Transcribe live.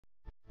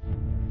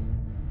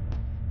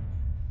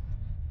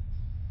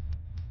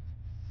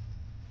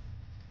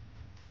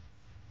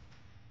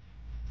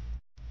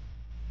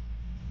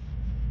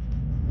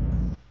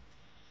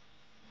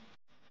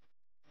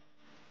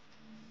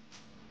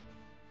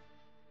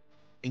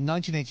In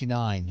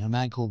 1989, a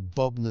man called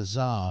Bob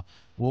Lazar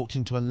walked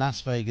into a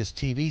Las Vegas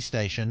TV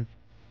station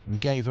and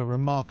gave a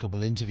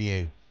remarkable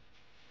interview.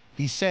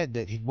 He said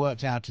that he'd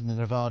worked out in the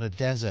Nevada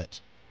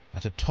desert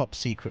at a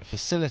top-secret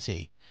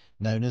facility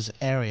known as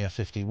Area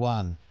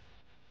 51.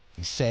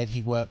 He said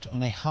he worked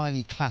on a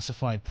highly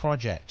classified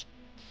project,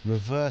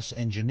 reverse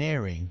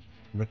engineering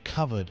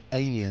recovered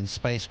alien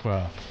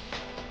spacecraft.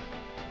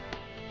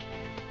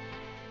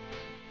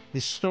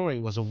 This story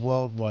was a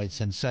worldwide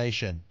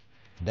sensation,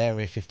 and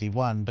Area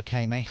 51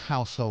 became a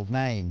household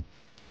name,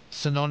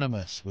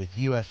 synonymous with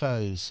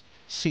UFOs,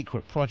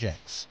 secret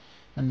projects,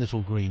 and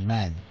little green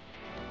men.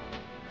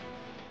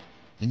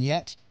 And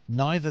yet,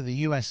 neither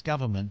the US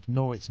government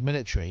nor its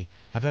military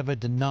have ever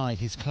denied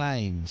his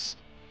claims,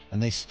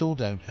 and they still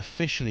don't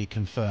officially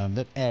confirm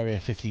that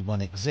Area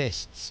 51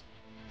 exists,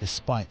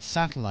 despite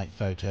satellite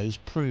photos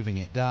proving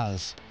it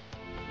does.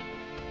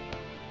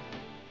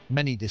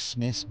 Many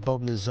dismiss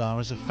Bob Lazar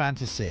as a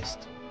fantasist,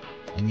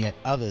 and yet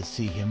others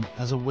see him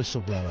as a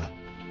whistleblower,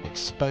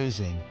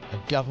 exposing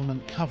a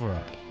government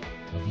cover-up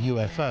of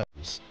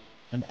UFOs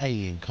and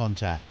alien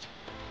contact.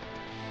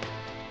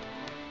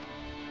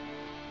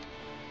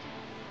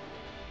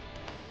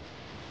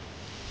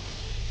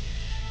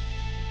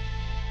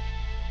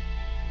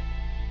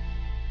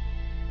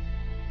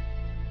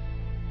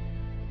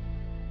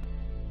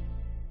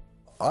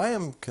 I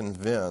am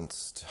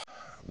convinced,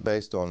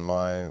 based on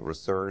my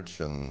research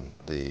and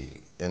the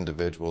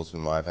individuals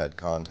whom I've had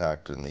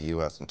contact in the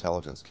U.S.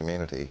 intelligence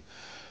community,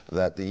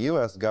 that the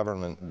U.S.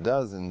 government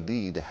does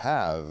indeed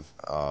have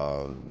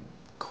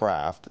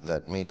craft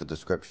that meet the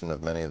description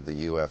of many of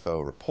the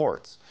UFO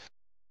reports.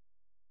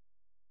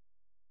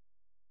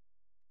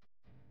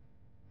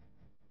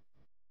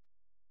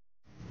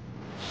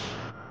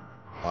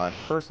 My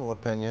personal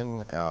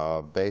opinion,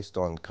 based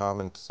on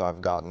comments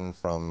I've gotten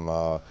from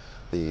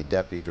the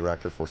Deputy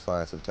Director for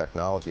Science and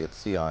Technology at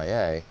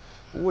CIA,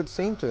 would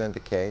seem to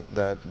indicate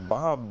that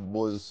Bob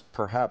was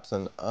perhaps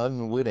an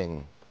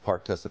unwitting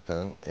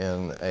participant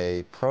in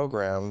a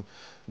program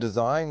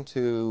designed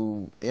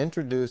to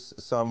introduce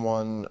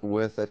someone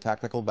with a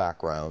technical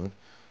background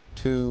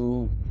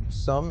to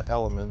some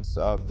elements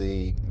of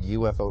the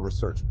UFO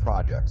research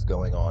projects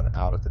going on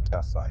out at the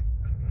test site.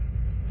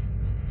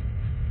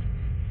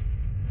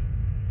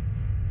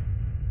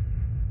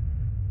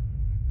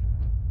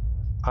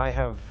 I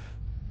have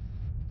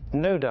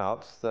no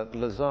doubts that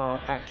Lazar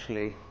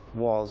actually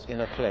was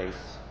in a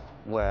place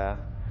where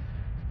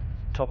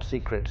top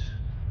secret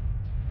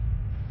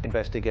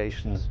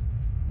investigations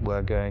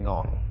were going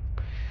on.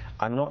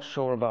 I'm not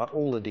sure about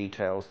all the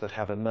details that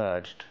have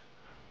emerged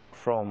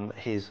from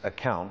his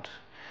account,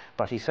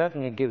 but he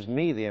certainly gives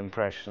me the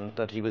impression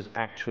that he was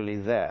actually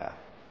there.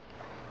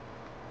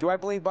 Do I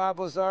believe Bob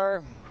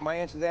Lazar? My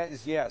answer to that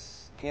is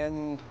yes.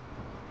 And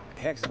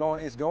heck,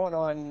 it's going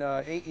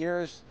on 8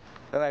 years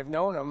that I've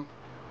known him.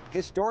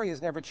 His story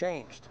has never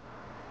changed.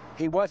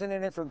 He wasn't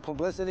in it for the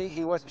publicity.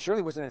 He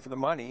surely wasn't in it for the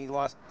money. He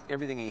lost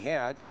everything he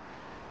had.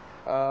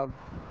 I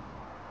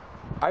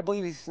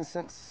believe he's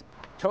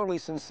totally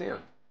sincere.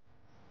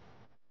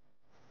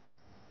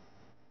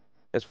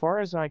 As far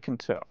as I can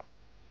tell,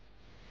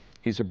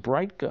 he's a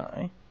bright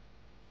guy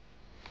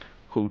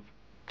who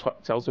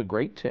tells a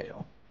great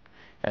tale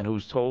and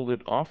who's told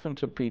it often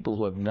to people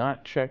who have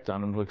not checked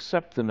on him, who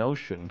accept the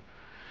notion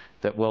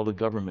that, well, the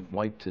government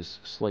wiped his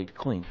slate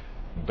clean.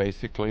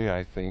 Basically,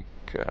 I think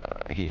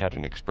he had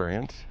an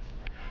experience.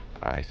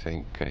 I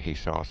think he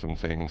saw some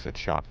things that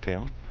shocked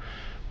him,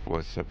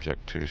 was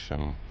subject to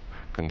some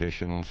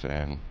conditions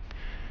and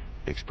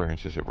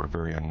experiences that were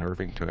very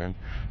unnerving to him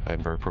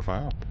and very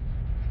profound.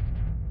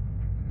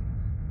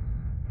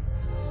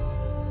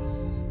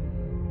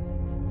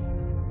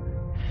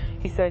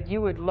 He said,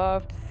 you would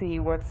love to see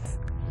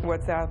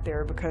what's out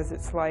there because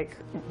it's like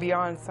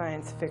beyond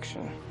science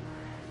fiction.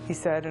 He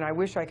said, and I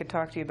wish I could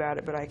talk to you about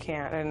it, but I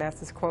can't. And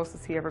that's as close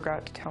as he ever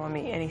got to telling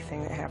me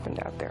anything that happened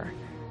out there.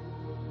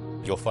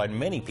 You'll find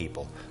many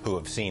people who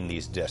have seen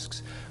these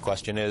discs.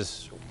 Question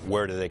is,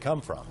 where do they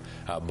come from?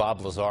 Bob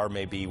Lazar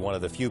may be one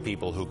of the few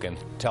people who can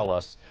tell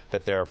us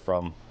that they're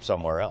from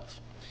somewhere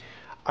else.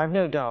 I've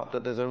no doubt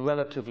that there's a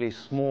relatively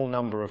small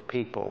number of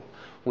people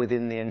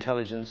within the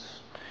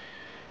intelligence,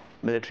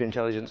 military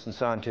intelligence and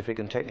scientific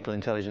and technical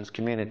intelligence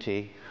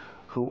community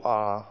who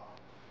are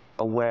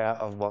aware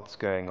of what's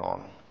going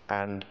on,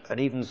 and an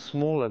even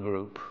smaller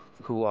group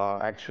who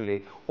are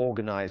actually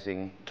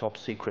organizing top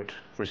secret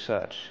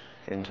research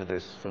into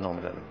this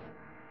phenomenon.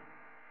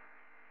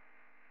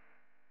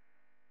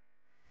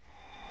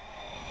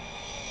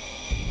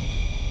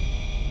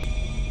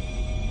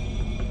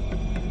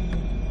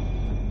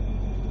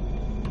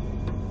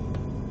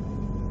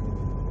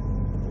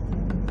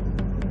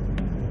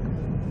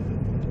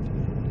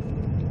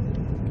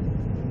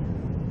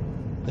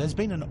 There's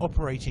been an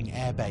operating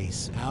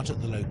airbase out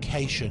at the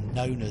location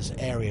known as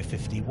Area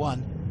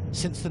 51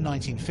 since the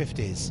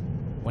 1950s,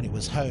 when it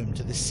was home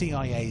to the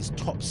CIA's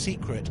top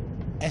secret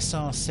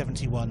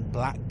SR-71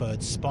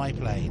 Blackbird spy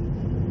plane.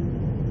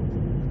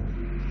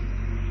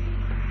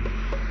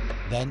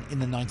 Then in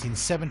the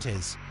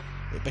 1970s,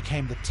 it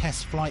became the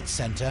test flight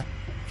center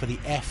for the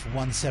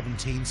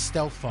F-117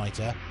 stealth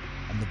fighter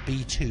and the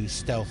B-2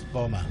 stealth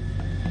bomber.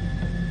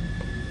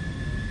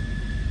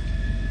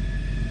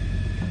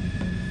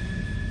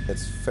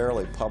 It's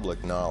fairly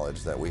public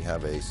knowledge that we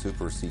have a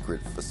super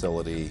secret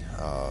facility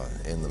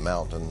in the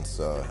mountains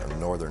in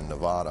northern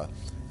Nevada,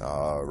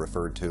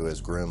 referred to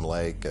as Groom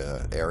Lake,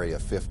 Area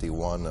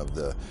 51 of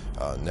the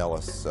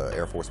Nellis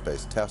Air Force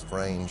Base Test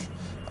Range.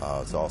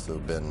 It's also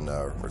been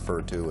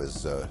referred to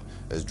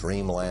as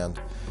Dreamland.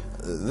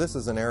 This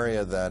is an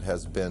area that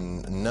has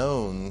been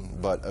known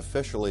but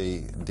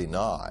officially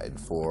denied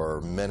for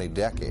many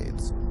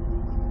decades.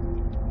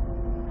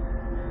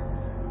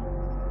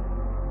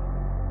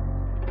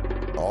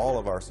 All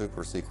of our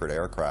super secret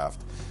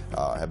aircraft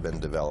have been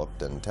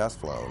developed and test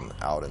flown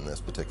out in this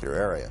particular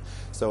area.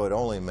 So it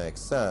only makes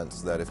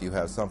sense that if you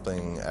have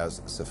something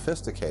as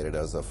sophisticated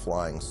as a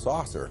flying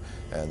saucer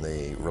and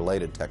the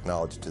related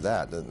technology to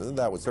that,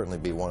 that would certainly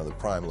be one of the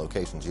prime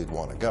locations you'd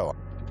want to go.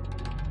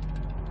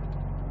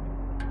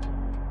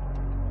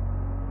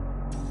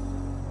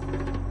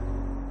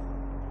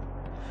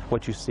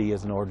 What you see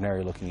is an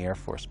ordinary looking Air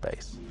Force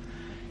base.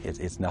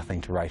 It's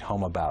nothing to write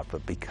home about,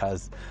 but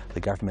because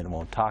the government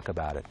won't talk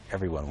about it,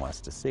 everyone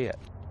wants to see it.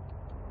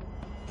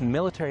 The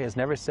military has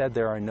never said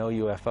there are no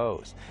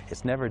UFOs.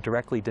 It's never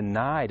directly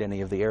denied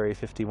any of the Area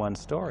 51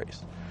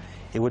 stories.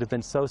 It would have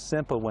been so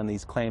simple when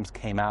these claims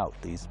came out,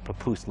 these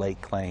Papoose Lake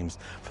claims,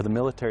 for the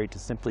military to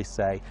simply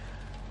say,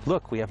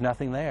 look, we have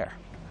nothing there.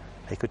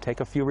 They could take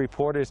a few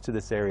reporters to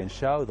this area and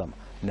show them,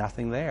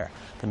 nothing there.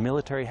 The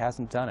military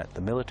hasn't done it. The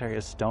military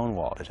has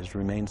stonewalled. It has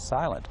remained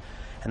silent.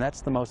 And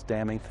that's the most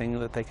damning thing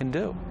that they can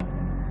do.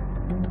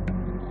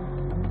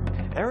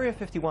 Area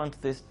 51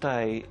 to this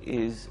day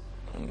is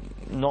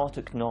not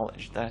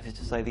acknowledged. That is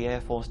to say, the Air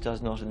Force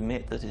does not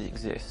admit that it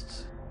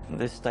exists.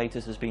 This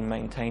status has been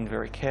maintained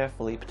very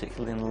carefully,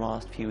 particularly in the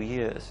last few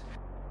years.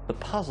 The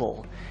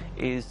puzzle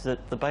is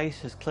that the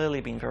base has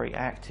clearly been very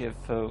active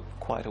for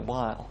quite a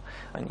while,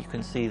 and you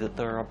can see that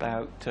there are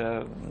about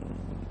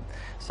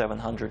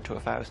 700 to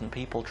 1,000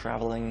 people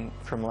traveling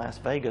from Las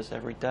Vegas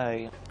every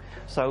day.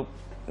 So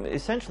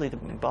essentially the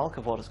bulk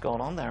of what has gone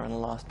on there in the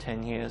last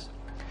 10 years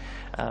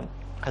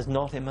has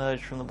not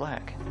emerged from the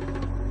black.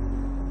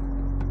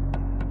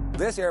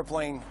 This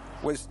airplane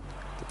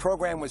the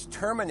program was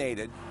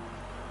terminated.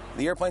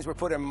 The airplanes were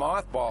put in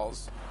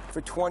mothballs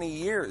for 20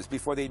 years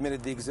before they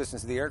admitted the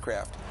existence of the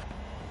aircraft.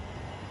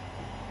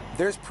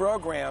 There's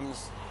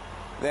programs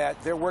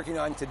that they're working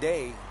on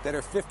today that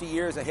are 50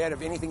 years ahead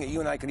of anything that you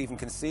and I can even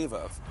conceive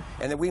of,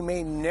 and that we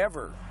may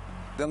never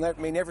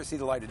see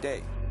the light of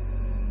day.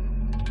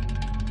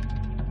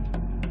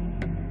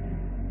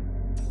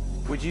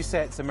 Would you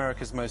say it's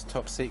America's most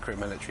top secret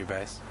military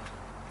base?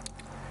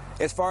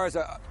 As far as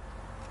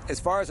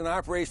an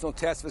operational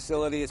test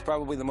facility, it's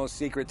probably the most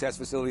secret test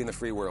facility in the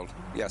free world,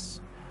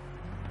 yes.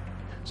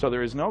 So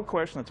there is no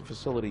question that the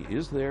facility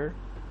is there.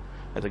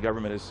 The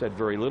government has said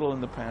very little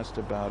in the past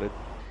about it.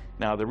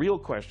 Now, the real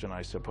question,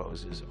 I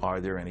suppose, is, are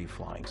there any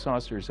flying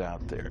saucers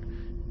out there?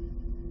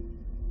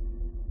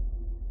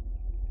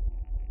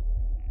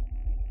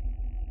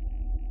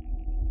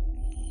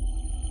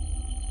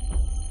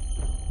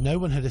 No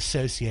one had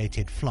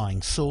associated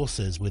flying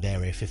saucers with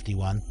Area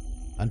 51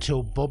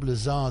 until Bob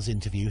Lazar's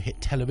interview hit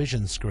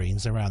television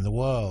screens around the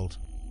world.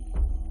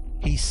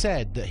 He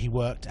said that he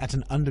worked at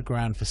an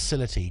underground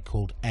facility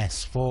called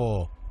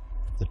S4.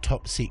 The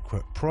top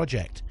secret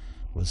project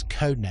was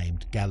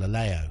codenamed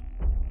Galileo.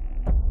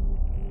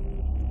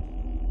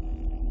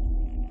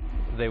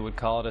 They would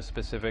call it a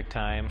specific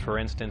time. For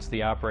instance,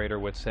 the operator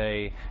would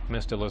say,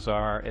 Mr.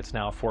 Lazar, it's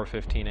now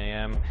 4:15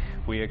 a.m.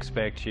 We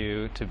expect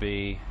you to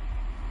be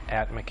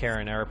at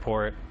McCarran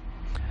Airport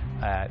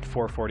at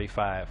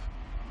 4:45.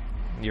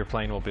 Your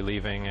plane will be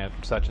leaving at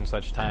such and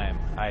such time.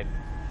 I'd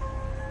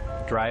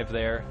drive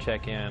there,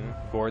 check in,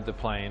 board the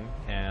plane,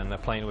 and the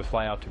plane would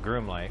fly out to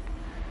Groom Lake.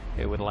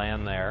 It would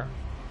land there.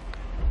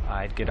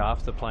 I'd get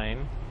off the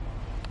plane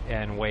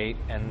and wait,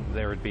 and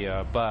there would be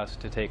a bus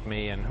to take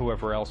me and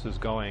whoever else was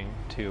going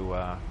to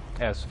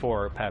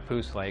S4,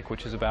 Papoose Lake,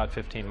 which is about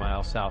 15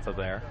 miles south of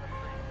there,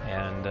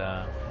 and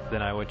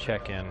then I would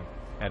check in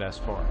at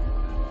S4.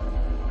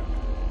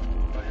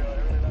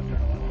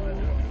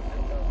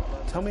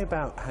 Tell me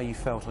about how you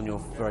felt on your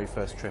very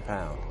first trip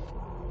out.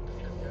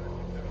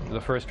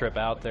 The first trip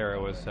out there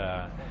it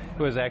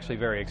was actually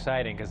very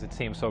exciting because it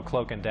seemed so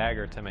cloak and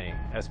dagger to me,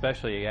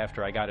 especially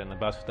after I got in the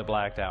bus with the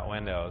blacked out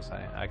windows.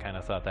 I kind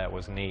of thought that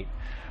was neat.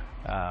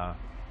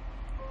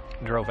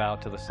 Drove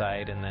out to the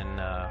site, and then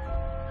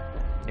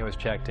it was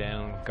checked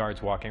in,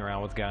 guards walking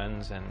around with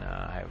guns, and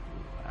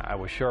I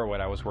was sure what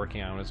I was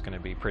working on was going to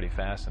be pretty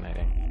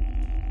fascinating.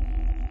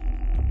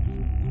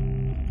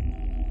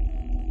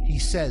 He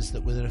says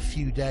that within a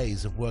few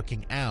days of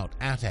working out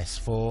at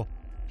S4,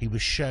 he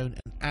was shown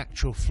an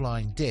actual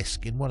flying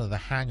disc in one of the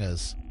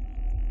hangars.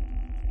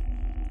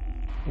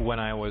 When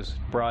I was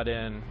brought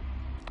in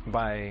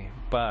by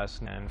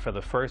bus, and for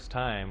the first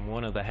time,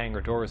 one of the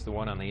hangar doors, the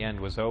one on the end,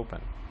 was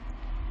open.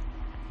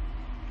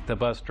 The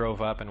bus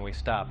drove up and we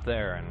stopped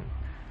there, and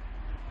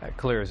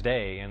clear as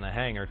day in the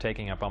hangar,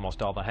 taking up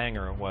almost all the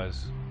hangar,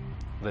 was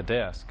the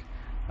disk.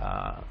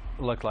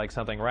 Looked like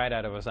something right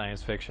out of a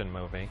science fiction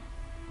movie.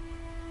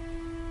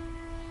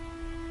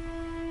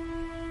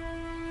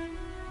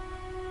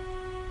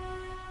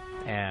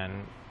 And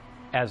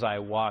as I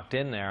walked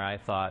in there, I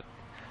thought,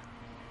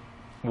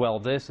 well,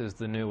 this is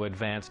the new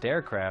advanced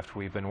aircraft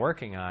we've been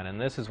working on, and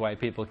this is why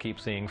people keep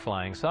seeing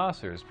flying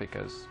saucers,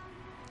 because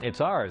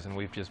it's ours, and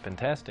we've just been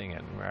testing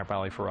it,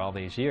 probably for all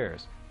these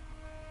years.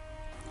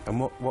 And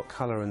what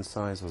color and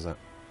size was it?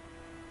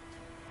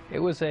 It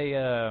was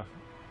a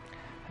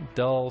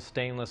dull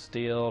stainless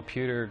steel,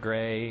 pewter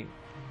gray,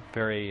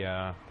 very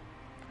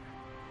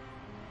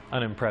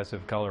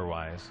unimpressive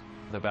color-wise.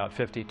 About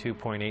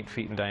 52.8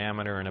 feet in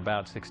diameter and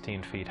about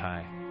 16 feet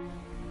high.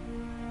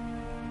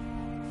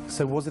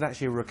 So was it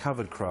actually a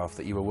recovered craft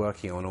that you were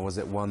working on, or was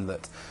it one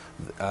that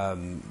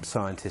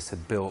scientists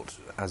had built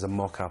as a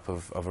mock-up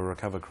of a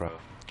recovered craft?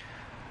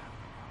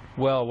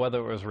 Well, whether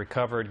it was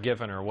recovered,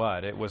 given, or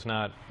what, it was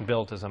not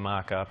built as a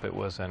mock-up. It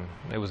was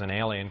an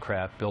alien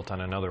craft built on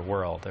another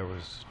world. There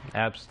was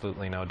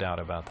absolutely no doubt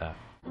about that.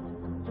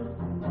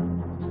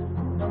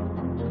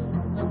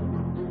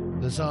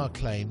 Lazar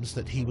claims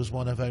that he was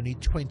one of only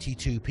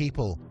 22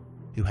 people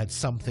who had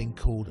something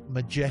called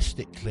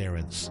majestic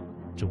clearance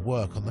to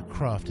work on the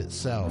craft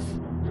itself.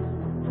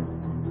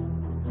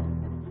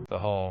 The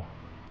whole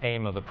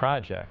aim of the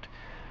project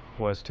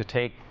was to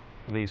take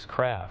these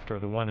craft, or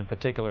the one in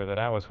particular that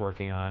I was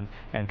working on,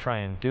 and try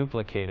and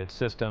duplicate its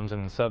systems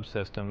and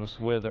subsystems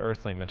with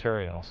earthly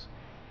materials.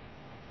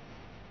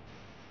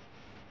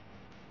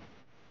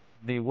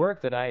 The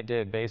work that I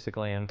did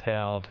basically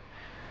entailed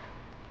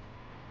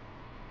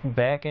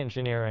back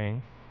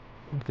engineering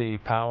the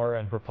power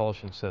and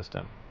propulsion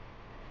system,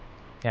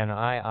 and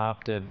I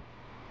opted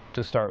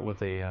to start with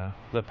the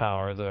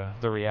power,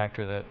 the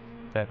reactor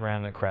that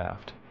ran the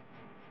craft.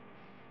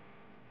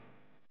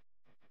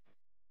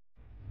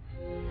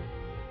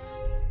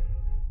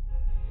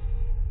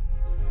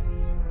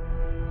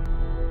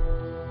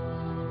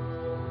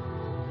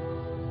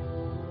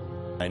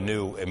 I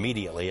knew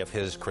immediately if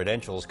his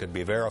credentials could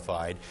be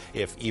verified,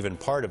 if even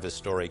part of his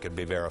story could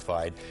be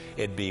verified,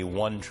 it'd be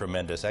one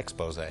tremendous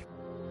expose.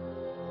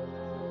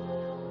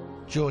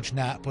 George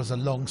Knapp was a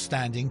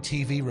long-standing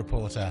TV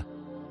reporter.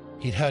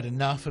 He'd heard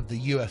enough of the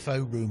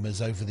UFO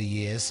rumors over the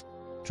years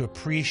to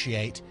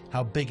appreciate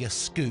how big a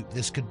scoop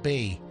this could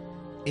be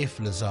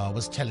if Lazar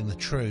was telling the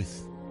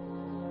truth.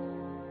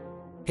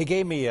 He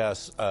gave me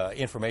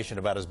information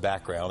about his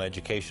background,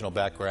 educational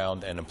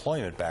background and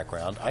employment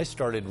background. I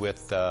started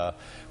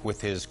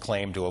with his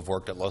claim to have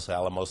worked at Los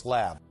Alamos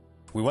Lab.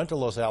 We went to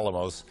Los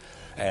Alamos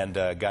and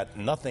got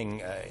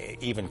nothing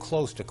even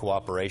close to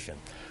cooperation.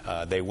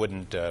 They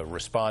wouldn't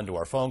respond to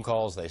our phone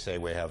calls. They say,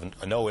 we have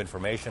no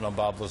information on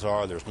Bob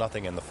Lazar. There's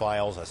nothing in the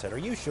files. I said, are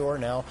you sure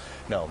now?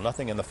 No,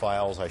 nothing in the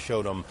files. I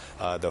showed them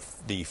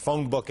the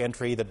phone book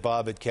entry that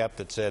Bob had kept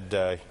that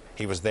said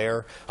he was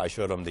there. I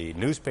showed him the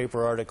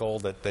newspaper article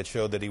that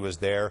showed that he was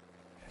there.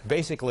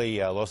 Basically,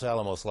 Los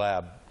Alamos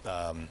Lab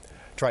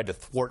tried to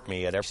thwart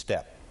me at every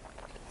step.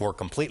 Were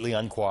completely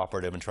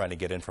uncooperative in trying to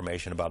get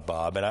information about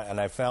Bob, and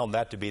I found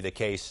that to be the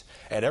case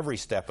at every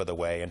step of the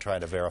way in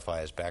trying to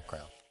verify his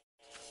background.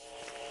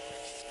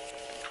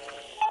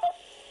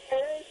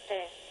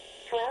 Thursday,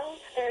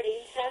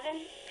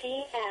 12:37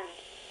 p.m.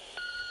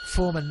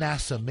 Former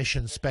NASA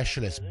mission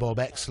specialist Bob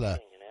Exler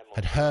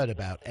had heard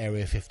about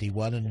Area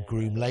 51 and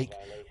Groom Lake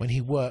when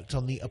he worked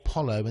on the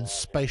Apollo and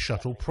Space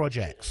Shuttle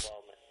projects.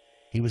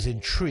 He was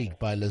intrigued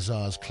by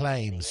Lazar's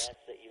claims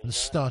and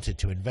started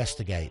to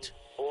investigate.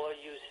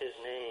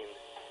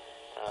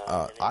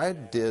 I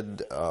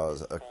did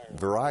a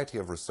variety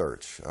of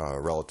research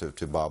relative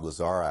to Bob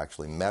Lazar. I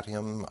actually met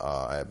him.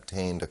 I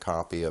obtained a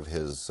copy of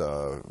his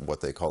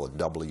what they call a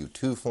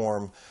W-2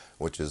 form,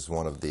 which is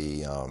one of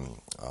the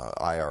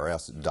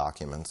IRS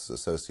documents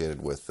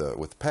associated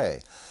with pay.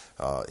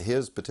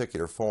 His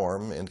particular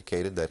form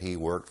indicated that he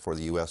worked for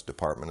the U.S.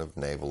 Department of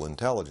Naval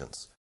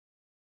Intelligence.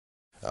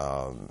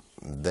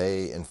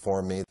 They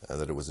informed me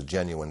that it was a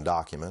genuine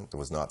document. It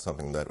was not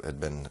something that had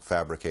been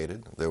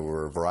fabricated. There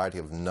were a variety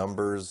of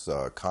numbers,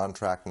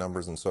 contract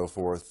numbers and so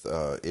forth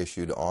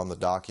issued on the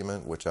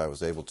document, which I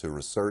was able to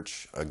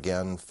research,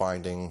 again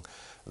finding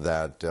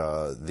that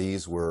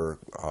these were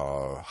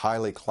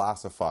highly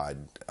classified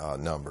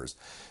numbers.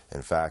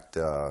 In fact,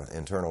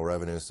 Internal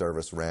Revenue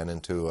Service ran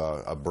into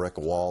a brick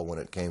wall when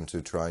it came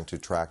to trying to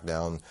track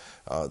down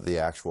the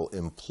actual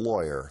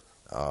employer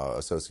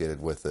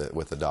associated with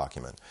the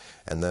document.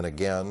 And then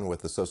again,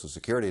 with the Social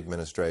Security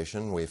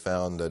Administration, we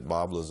found that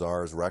Bob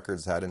Lazar's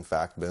records had in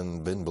fact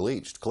been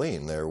bleached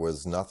clean. There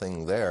was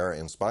nothing there,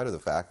 in spite of the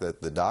fact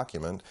that the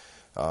document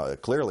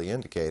clearly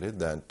indicated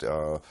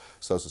that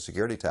Social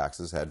Security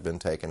taxes had been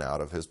taken out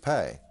of his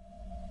pay.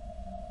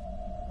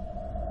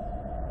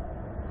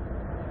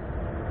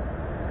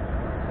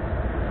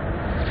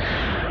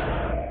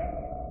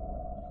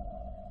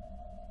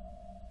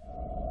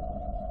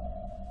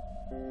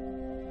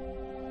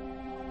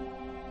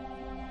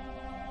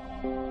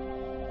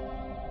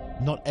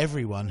 Not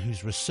everyone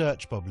who's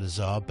researched Bob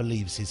Lazar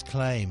believes his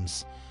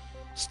claims.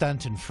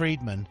 Stanton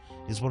Friedman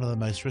is one of the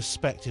most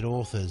respected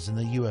authors in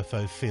the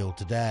UFO field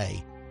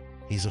today.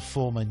 He's a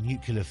former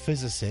nuclear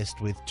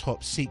physicist with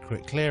top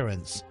secret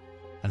clearance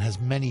and has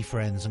many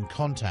friends and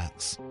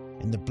contacts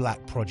in the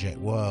Black Project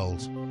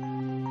world.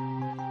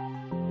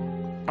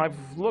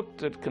 I've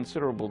looked at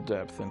considerable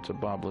depth into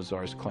Bob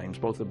Lazar's claims,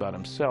 both about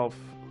himself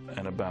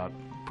and about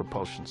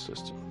propulsion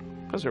system.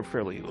 Those are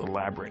fairly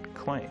elaborate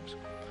claims.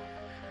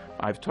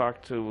 I've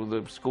talked to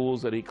the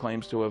schools that he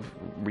claims to have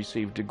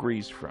received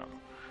degrees from.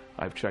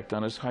 I've checked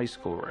on his high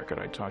school record.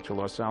 I talked to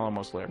Los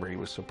Alamos Lab, where he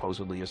was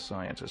supposedly a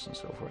scientist and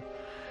so forth.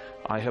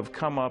 I have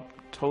come up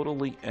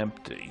totally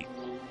empty.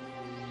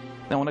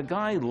 Now, when a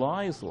guy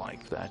lies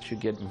like that, you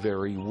get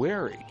very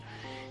wary.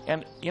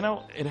 And, you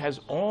know, it has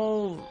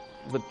all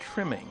the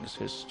trimmings,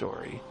 his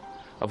story,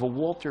 of a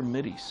Walter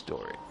Mitty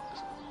story.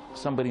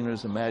 Somebody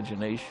whose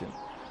imagination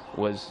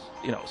was,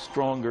 you know,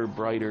 stronger,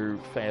 brighter,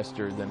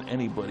 faster than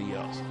anybody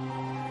else.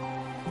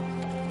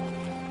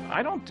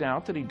 I don't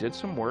doubt that he did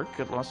some work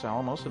at Los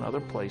Alamos and other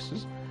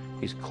places.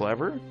 He's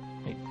clever.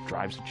 He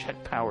drives a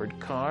jet-powered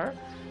car,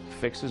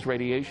 fixes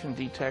radiation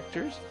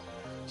detectors.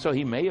 So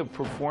he may have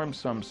performed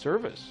some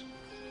service,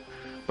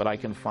 but I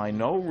can find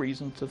no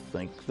reason to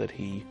think that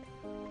he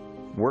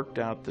worked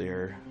out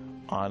there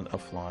on a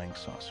flying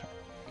saucer.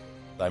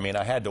 I mean,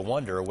 I had to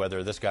wonder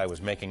whether this guy was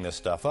making this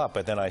stuff up,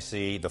 but then I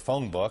see the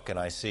phone book and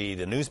I see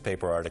the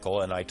newspaper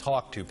article, and I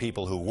talked to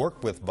people who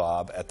worked with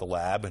Bob at the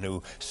lab and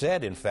who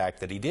said, in fact,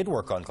 that he did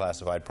work on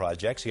classified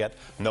projects, yet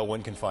no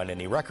one can find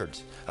any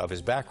records of his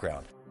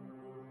background.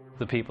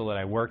 The people that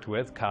I worked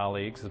with,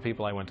 colleagues, the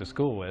people I went to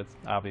school with,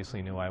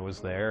 obviously knew I was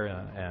there,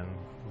 and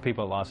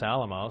people at Los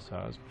Alamos,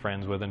 I was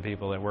friends with, and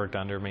people that worked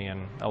under me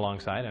and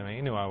alongside of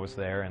me knew I was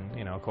there and,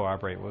 you know,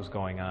 cooperate what was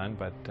going on,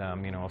 but,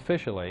 you know,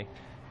 officially,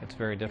 it's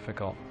very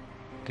difficult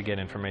to get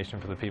information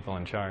for the people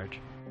in charge.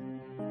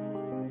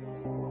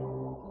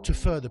 To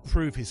further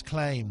prove his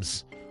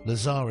claims,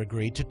 Lazar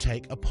agreed to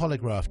take a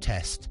polygraph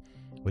test,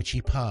 which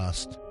he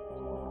passed.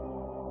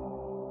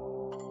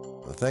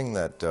 The thing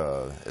that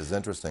is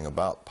interesting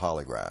about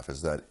polygraph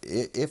is that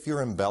if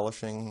you're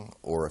embellishing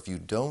or if you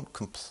don't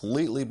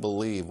completely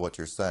believe what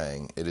you're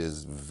saying, it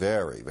is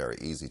very, very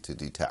easy to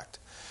detect.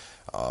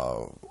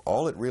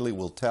 All it really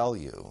will tell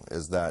you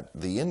is that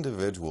the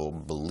individual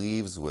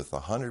believes with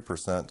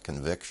 100%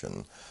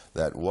 conviction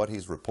that what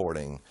he's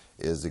reporting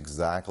is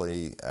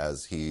exactly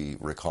as he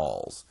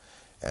recalls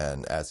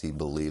and as he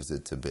believes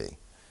it to be.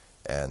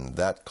 And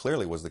that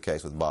clearly was the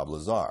case with Bob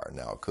Lazar.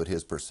 Now, could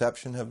his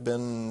perception have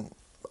been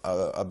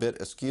a bit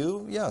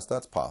askew? Yes,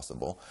 that's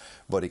possible,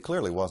 but he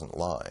clearly wasn't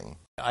lying.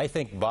 I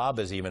think Bob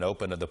is even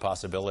open to the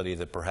possibility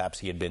that perhaps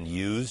he had been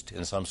used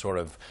in some sort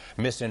of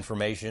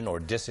misinformation or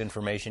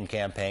disinformation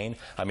campaign.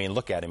 I mean,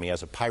 look at him. He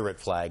has a pirate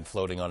flag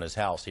floating on his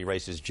house. He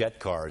races jet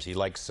cars. He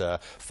likes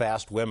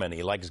fast women.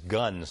 He likes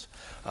guns.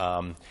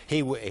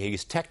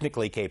 He's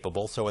technically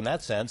capable, so in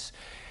that sense,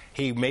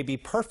 he may be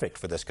perfect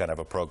for this kind of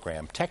a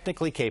program.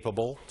 Technically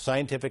capable,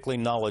 scientifically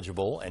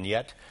knowledgeable, and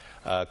yet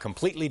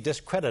completely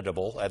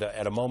discreditable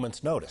at a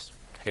moment's notice.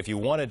 If you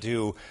wanted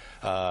to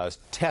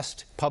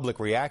test public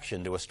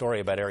reaction to a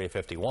story about Area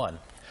 51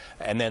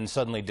 and then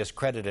suddenly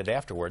discredit it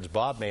afterwards,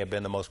 Bob may have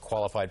been the most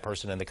qualified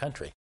person in the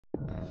country.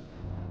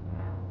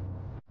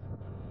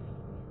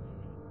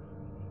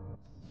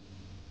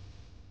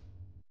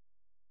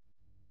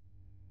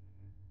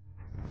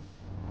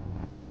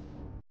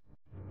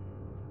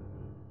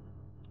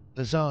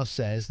 Lazar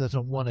says that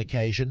on one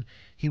occasion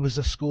he was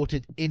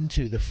escorted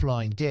into the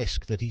flying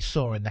disc that he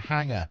saw in the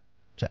hangar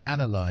to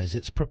analyze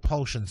its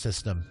propulsion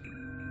system.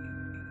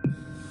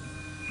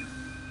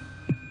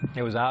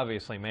 It was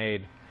obviously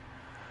made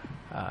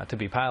to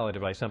be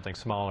piloted by something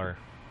smaller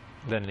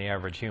than the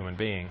average human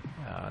being,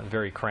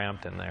 very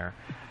cramped in there.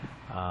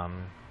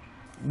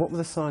 What were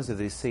the size of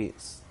these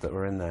seats that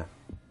were in there?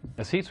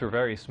 The seats were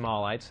very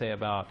small. I'd say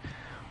about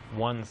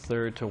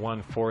 1/3 to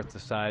 1/4 the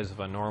size of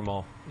a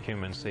normal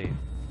human seat.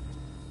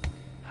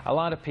 A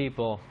lot of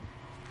people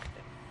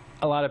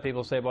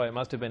say, boy, it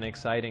must have been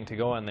exciting to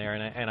go in there,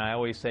 and I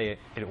always say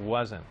it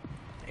wasn't.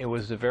 It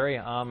was a very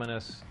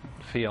ominous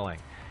feeling.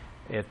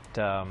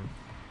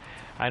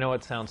 I know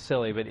it sounds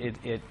silly, but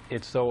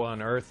it's so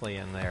unearthly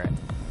in there.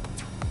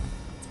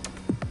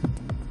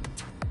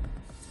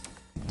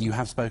 You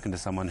have spoken to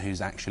someone who's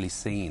actually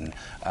seen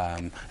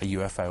a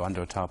UFO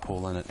under a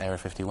tarpaulin at Area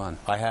 51?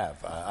 I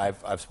have.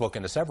 I've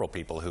spoken to several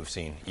people who've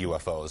seen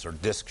UFOs or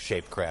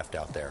disc-shaped craft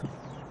out there.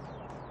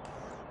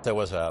 There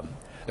was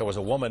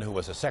a woman who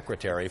was a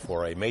secretary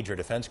for a major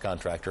defense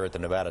contractor at the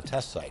Nevada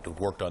test site who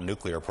worked on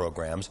nuclear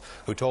programs,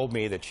 who told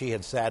me that she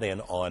had sat in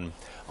on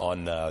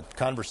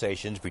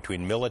conversations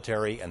between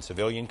military and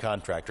civilian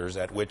contractors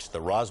at which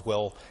the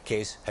Roswell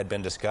case had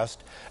been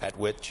discussed, at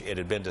which it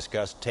had been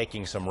discussed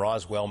taking some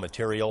Roswell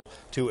material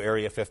to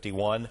Area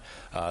 51.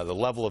 The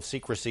level of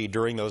secrecy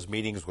during those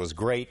meetings was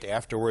great.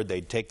 Afterward,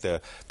 they'd take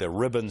the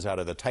ribbons out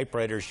of the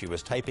typewriter she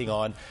was typing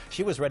on.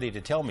 She was ready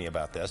to tell me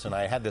about this, and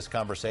I had this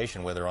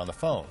conversation with her on the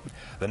phone.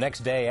 The next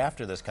day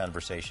after this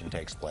conversation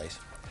takes place,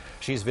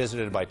 she's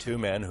visited by two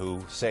men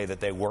who say that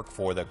they work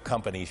for the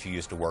company she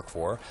used to work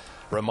for,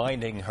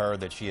 reminding her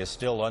that she is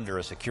still under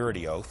a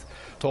security oath,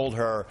 told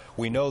her,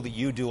 "We know that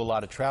you do a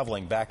lot of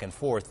traveling back and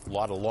forth, a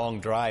lot of long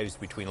drives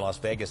between Las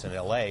Vegas and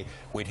LA.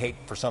 We'd hate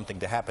for something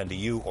to happen to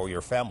you or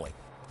your family."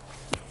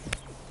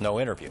 No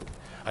interview.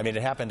 I mean,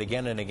 it happened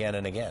again and again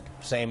and again.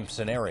 Same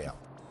scenario.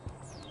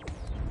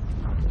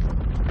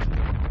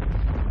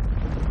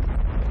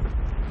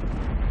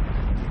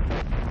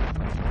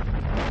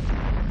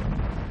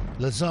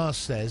 Lazar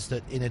says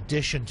that in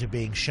addition to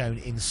being shown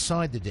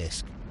inside the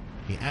disk,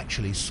 he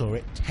actually saw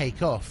it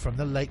take off from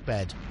the lake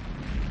bed.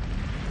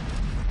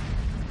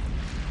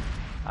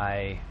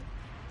 I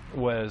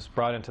was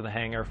brought into the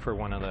hangar for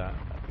one of the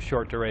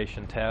short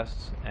duration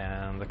tests,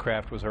 and the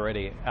craft was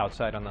already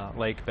outside on the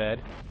lake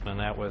bed, and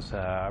that was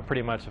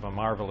pretty much of a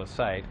marvelous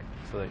sight.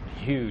 It's a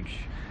huge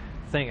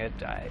thing.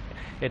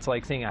 It's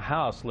like seeing a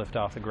house lift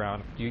off the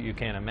ground. You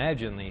can't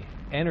imagine the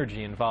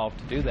energy involved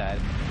to do that.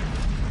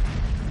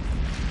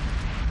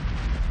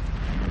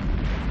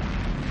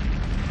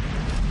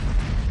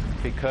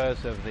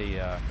 Because of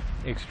the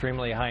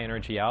extremely high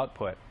energy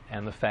output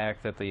and the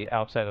fact that the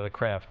outside of the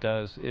craft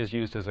is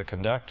used as a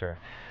conductor,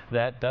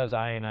 that does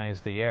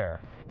ionize the air.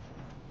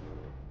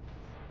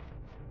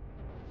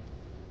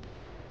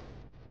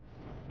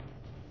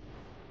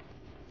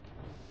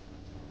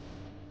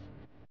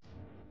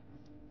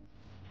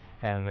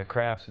 And the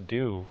crafts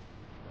do,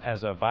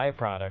 as a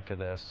byproduct of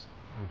this,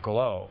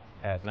 glow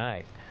at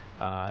night,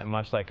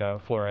 much like a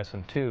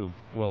fluorescent tube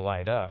will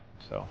light up.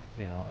 So,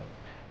 you know,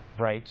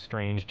 bright,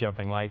 strange,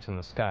 jumping lights in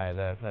the sky,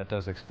 that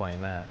does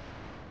explain that.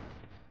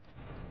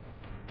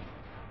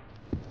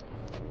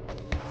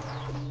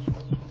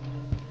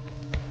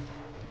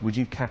 Would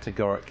you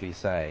categorically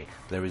say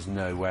there is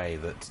no way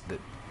that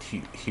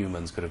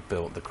humans could have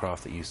built the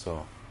craft that you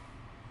saw?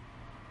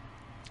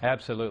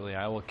 Absolutely.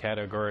 I will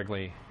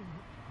categorically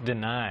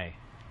deny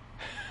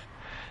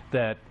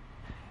that.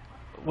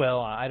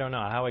 Well, I don't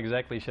know. How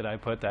exactly should I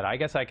put that? I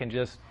guess I can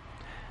just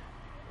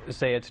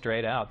say it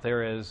straight out.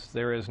 There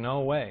is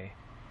no way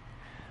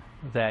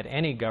that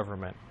any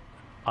government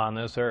on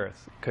this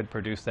earth could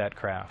produce that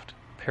craft,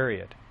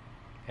 period.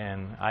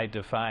 And I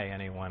defy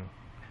anyone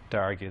to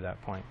argue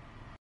that point.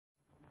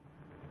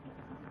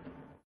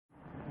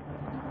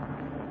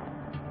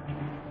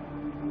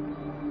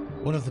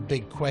 One of the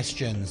big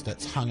questions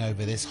that's hung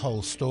over this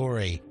whole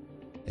story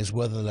is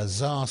whether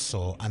Lazar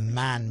saw a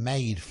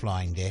man-made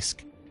flying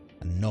disc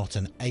and not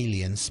an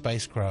alien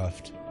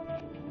spacecraft.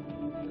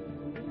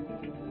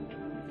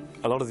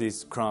 A lot of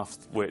these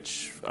craft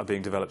which are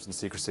being developed in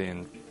secrecy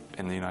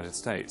in the United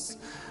States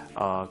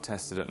are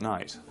tested at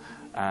night,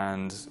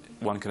 and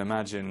one can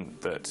imagine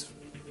that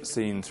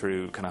seen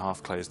through kind of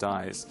half-closed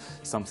eyes,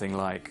 something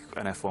like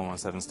an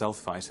F-117 stealth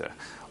fighter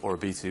or a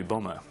B-2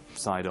 bomber,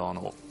 side-on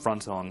or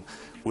front-on,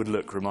 would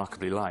look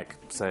remarkably like,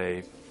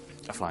 say,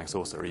 a flying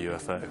saucer or a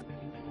UFO.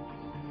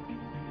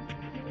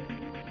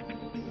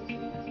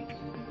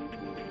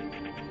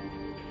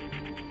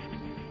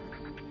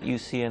 You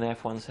see an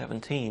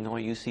F-117, or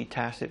you see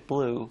tacit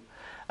blue,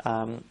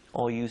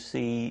 or you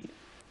see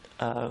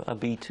a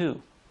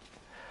B-2.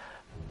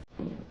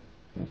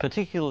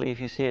 Particularly if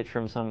you see it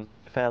from some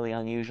fairly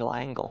unusual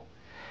angle,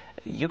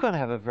 you're going to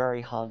have a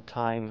very hard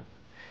time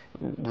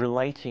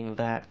relating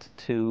that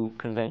to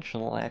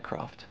conventional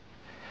aircraft.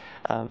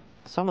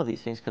 Some of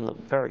these things can look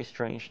very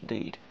strange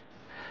indeed.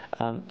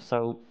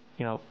 So,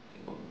 you know,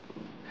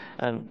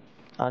 an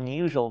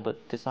unusual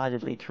but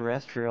decidedly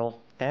terrestrial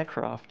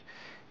aircraft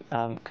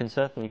can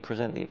certainly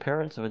present the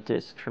appearance of a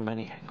disk from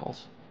many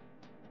angles.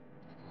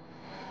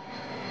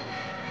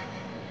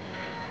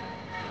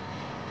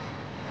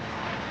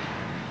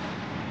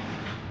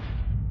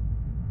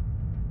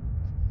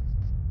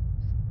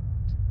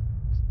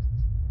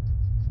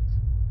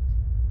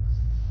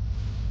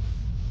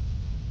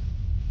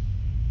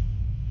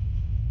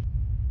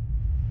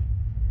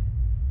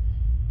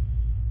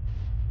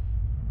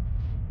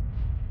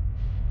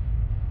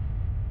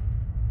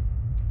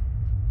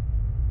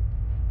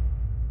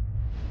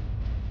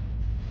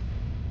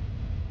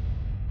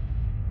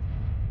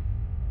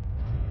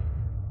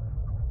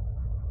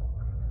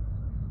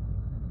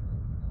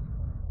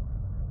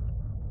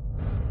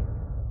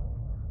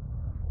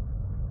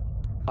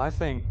 I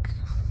think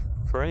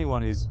for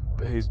anyone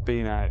who's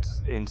been out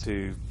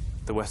into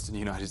the western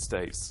United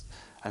States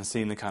and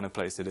seen the kind of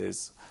place it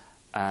is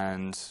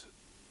and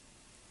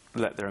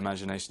let their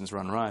imaginations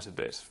run riot a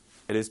bit,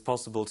 it is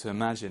possible to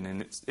imagine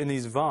in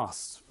these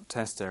vast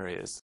test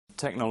areas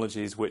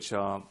technologies which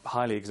are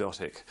highly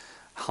exotic,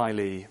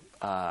 highly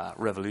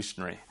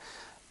revolutionary,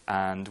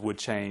 and would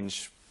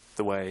change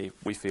the way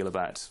we feel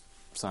about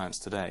science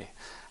today.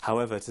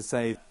 However, to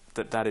say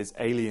that that is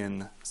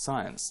alien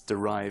science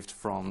derived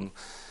from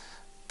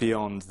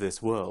beyond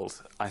this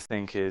world, I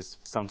think is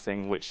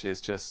something which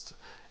is just,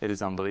 it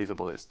is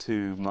unbelievable. It's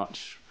too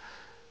much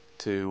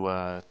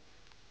to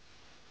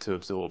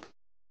absorb.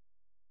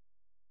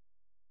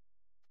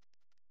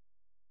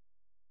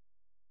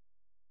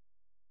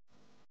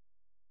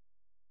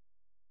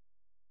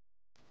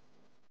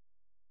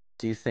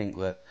 Do you think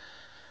that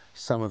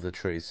some of the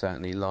truth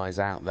certainly lies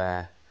out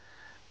there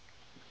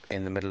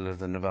in the middle of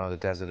the Nevada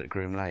desert at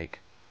Groom Lake?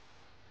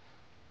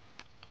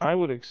 I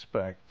would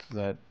expect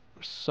that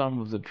some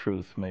of the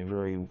truth may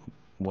very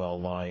well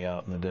lie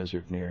out in the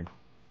desert near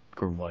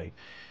Groom Lake.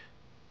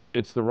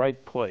 It's the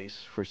right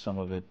place for some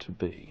of it to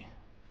be.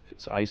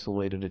 It's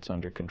isolated, it's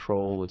under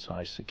control, it's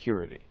high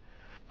security.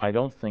 I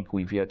don't think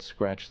we've yet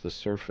scratched the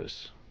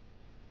surface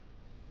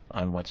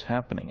on what's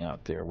happening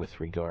out there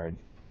with regard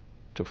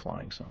to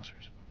flying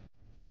saucers.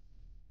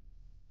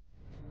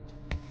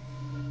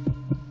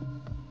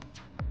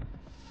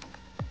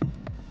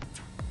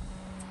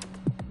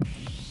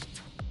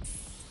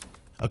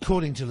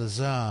 According to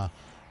Lazar,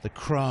 the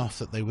craft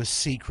that they were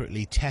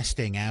secretly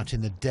testing out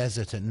in the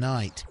desert at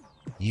night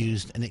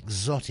used an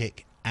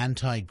exotic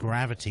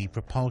anti-gravity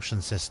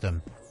propulsion system.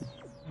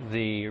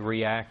 The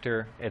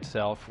reactor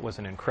itself was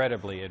an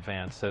incredibly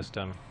advanced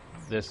system.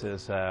 This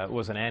was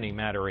an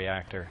antimatter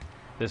reactor.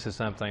 This is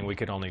something we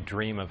could only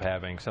dream of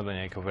having, something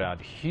that could put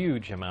out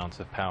huge amounts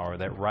of power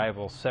that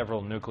rivals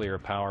several nuclear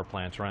power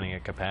plants running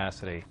at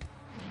capacity.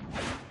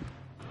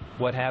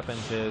 What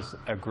happens is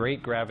a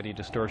great gravity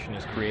distortion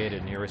is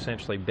created and you're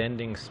essentially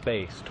bending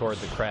space toward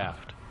the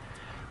craft.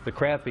 The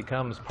craft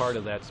becomes part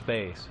of that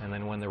space, and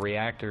then when the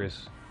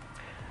reactors,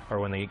 or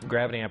when the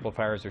gravity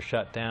amplifiers are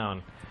shut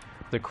down,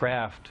 the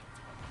craft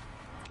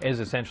is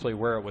essentially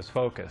where it was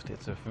focused.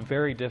 It's a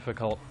very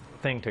difficult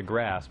thing to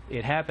grasp.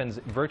 It happens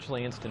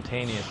virtually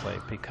instantaneously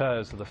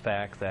because of the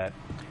fact that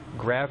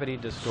gravity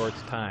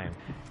distorts time.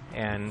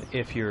 And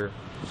if you're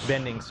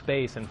bending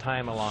space and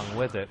time along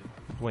with it,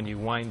 when you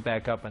wind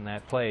back up in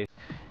that place,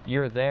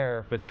 you're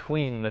there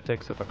between the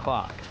ticks of a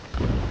clock.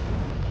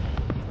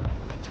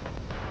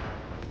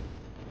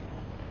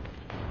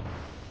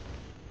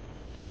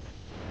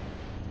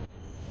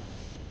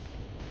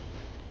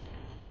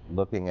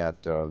 Looking at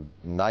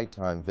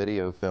nighttime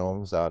video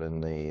films out in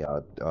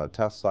the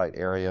test site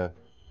area,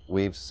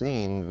 we've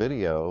seen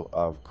video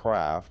of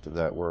craft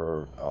that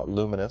were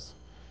luminous,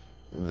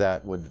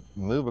 that would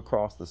move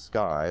across the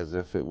sky as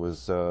if it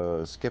was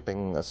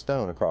skipping a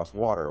stone across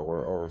water,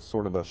 or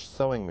sort of a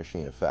sewing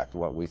machine effect.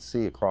 What we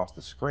see across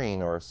the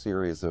screen are a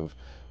series of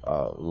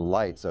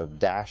lights, of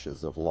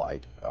dashes of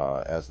light,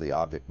 as the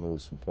object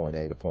moves from point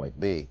A to point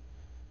B.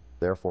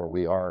 Therefore,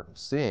 we are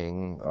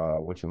seeing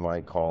what you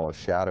might call a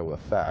shadow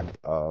effect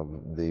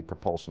of the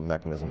propulsion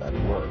mechanism at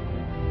work.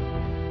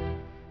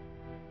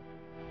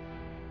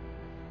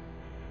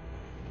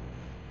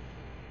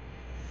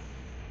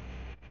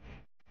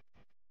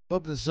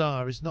 Bob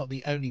Lazar is not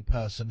the only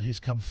person who's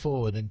come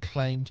forward and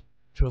claimed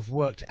to have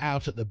worked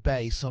out at the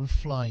base on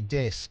flying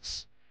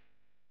discs.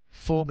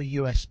 Former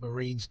US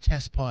Marines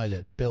test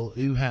pilot Bill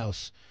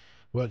Uhouse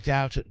worked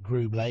out at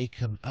Groom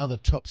Lake and other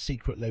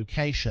top-secret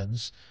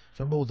locations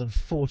for more than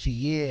 40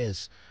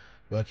 years,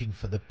 working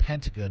for the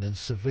Pentagon and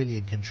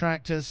civilian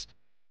contractors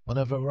on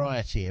a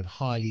variety of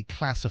highly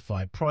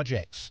classified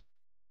projects,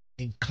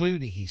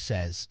 including, he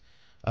says,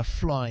 a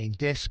flying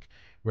disc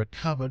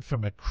recovered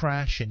from a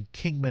crash in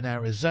Kingman,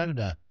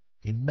 Arizona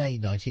in May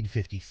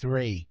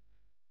 1953.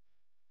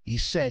 He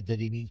said that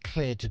he'd been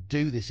cleared to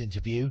do this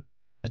interview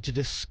and to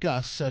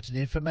discuss certain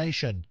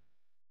information,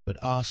 but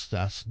asked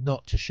us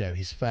not to show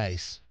his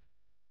face.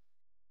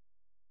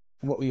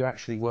 What were you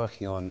actually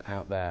working on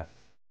out there?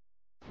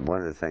 One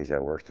of the things I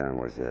worked on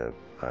was a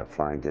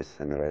flying disc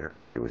simulator.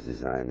 It was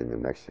designed in New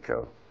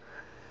Mexico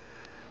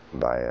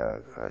by a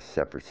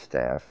separate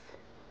staff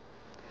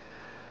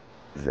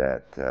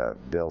that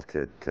built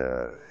it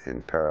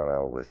in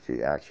parallel with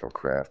the actual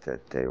craft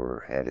that they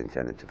had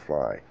intended to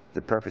fly.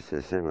 The purpose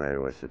of the simulator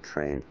was to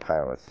train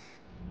pilots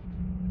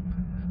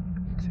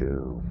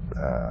to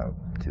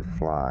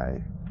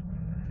fly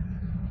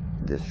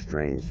this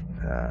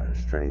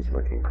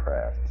strange-looking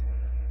craft.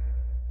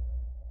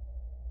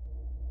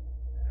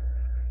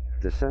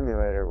 The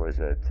simulator was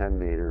a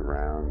 10-meter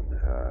round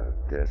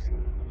disc.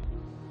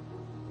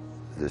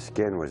 The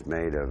skin was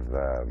made of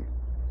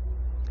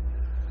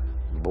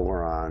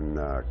boron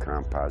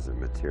composite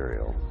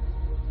material,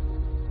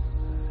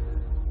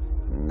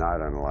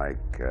 not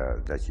unlike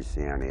that you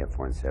see on the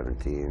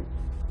F-117.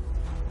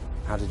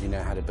 How did you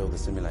know how to build the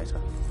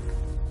simulator?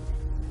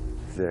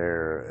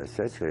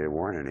 Essentially, there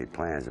weren't any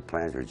plans. The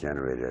plans were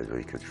generated as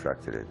we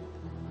constructed it.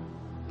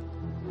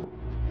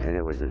 And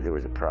there was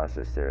a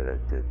process there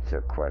that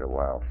took quite a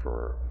while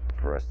for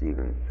us to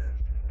even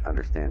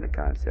understand the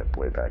concept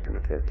way back in the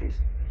 50s.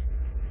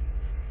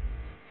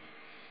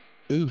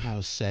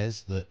 Uhouse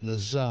says that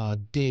Lazar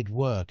did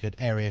work at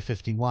Area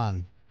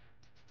 51.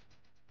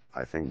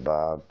 I think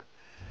Bob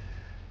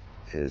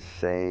is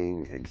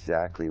saying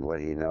exactly what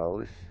he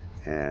knows,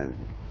 and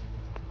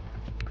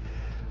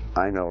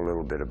I know a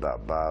little bit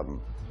about Bob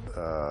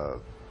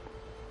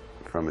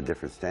from a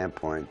different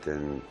standpoint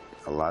than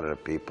a lot of the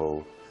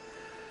people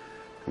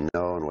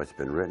know and what's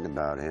been written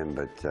about him,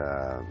 but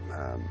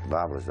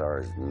Bob Lazar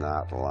is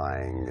not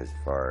lying as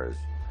far as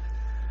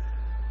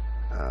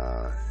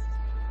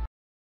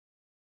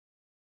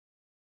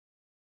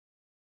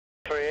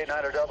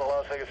Delta,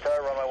 Las Vegas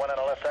Tower, runway 19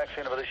 on left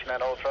taxi, in position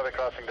and hold traffic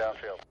crossing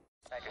downfield.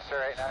 Thank you,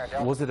 sir. 89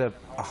 Delta. Was it a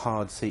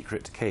hard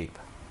secret to keep?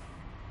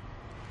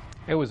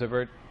 It was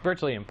a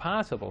virtually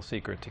impossible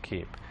secret to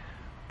keep.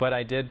 But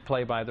I did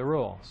play by the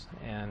rules,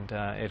 and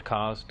it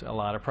caused a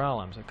lot of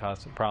problems. It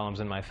caused problems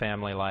in my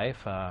family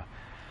life. I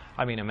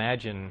mean,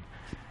 imagine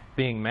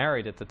being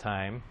married at the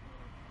time,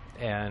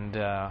 and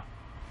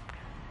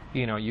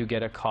you know, you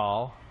get a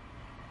call,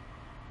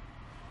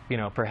 you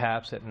know,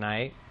 perhaps at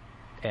night,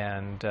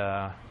 and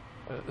a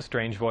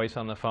strange voice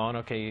on the phone.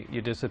 Okay,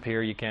 you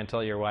disappear. You can't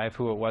tell your wife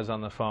who it was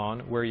on the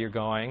phone, where you're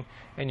going,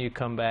 and you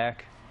come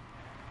back,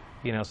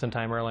 you know,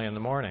 sometime early in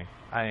the morning.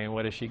 I mean,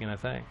 what is she going to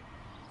think?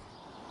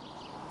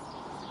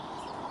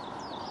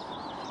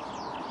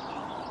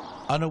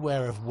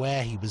 Unaware of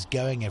where he was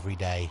going every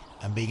day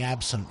and being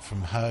absent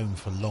from home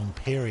for long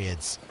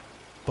periods,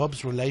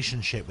 Bob's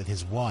relationship with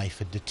his wife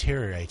had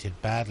deteriorated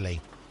badly.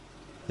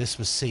 This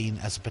was seen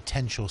as a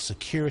potential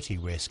security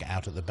risk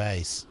out at the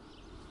base.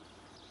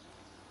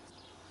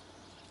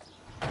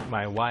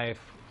 My wife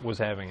was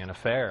having an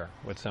affair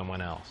with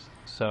someone else,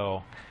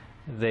 so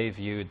they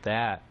viewed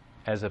that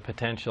as a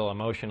potential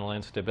emotional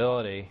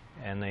instability,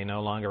 and they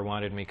no longer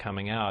wanted me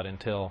coming out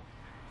until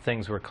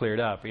things were cleared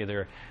up,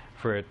 either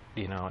for it,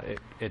 you know,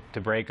 it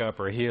to break up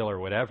or heal or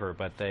whatever.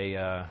 But they,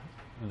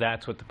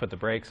 that's what put the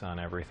brakes on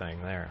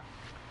everything there.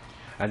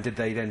 And did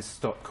they then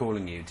stop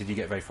calling you? Did you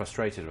get very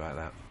frustrated about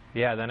that?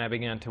 Yeah, then I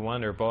began to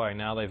wonder, boy,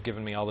 now they've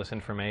given me all this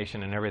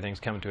information and everything's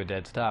come to a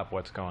dead stop.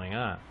 What's going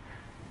on?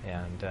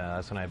 And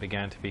that's when I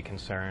began to be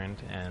concerned,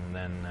 and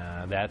then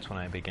that's when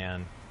I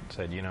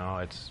said, you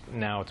know,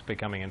 now it's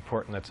becoming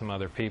important that some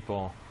other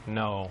people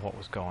know what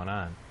was going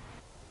on.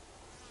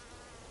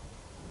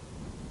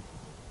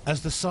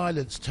 As the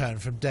silence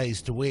turned from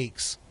days to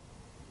weeks,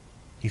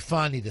 he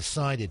finally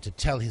decided to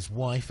tell his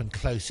wife and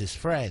closest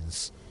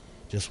friends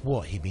just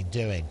what he'd been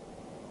doing.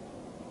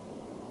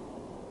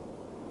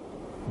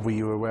 Were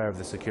you aware of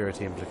the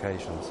security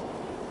implications?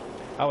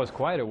 I was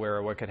quite aware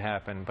of what could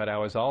happen, but I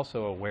was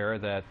also aware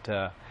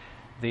that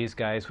these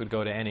guys would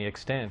go to any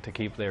extent to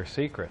keep their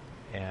secret,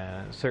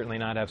 and certainly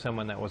not have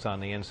someone that was on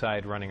the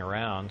inside running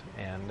around.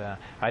 And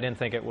I didn't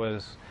think it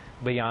was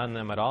beyond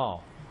them at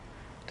all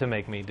to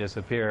make me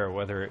disappear.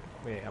 Whether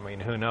I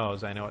mean, who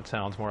knows? I know it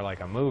sounds more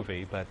like a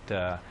movie, but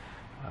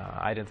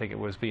I didn't think it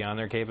was beyond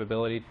their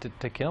capability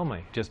to kill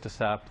me, just to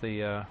stop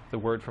the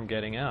word from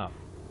getting out.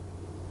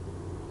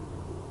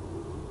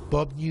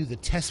 Bob knew the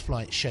test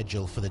flight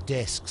schedule for the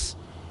discs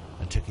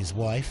and took his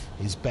wife,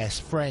 his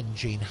best friend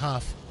Gene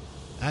Huff,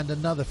 and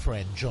another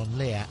friend John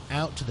Lear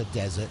out to the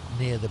desert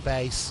near the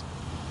base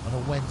on a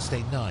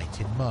Wednesday night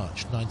in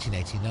March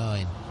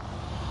 1989.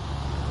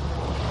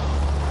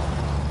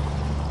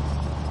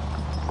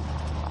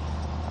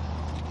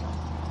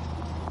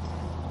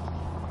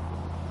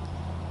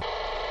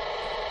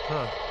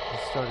 Huh, it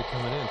started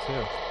coming in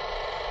too.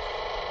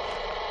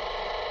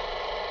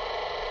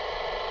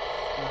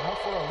 How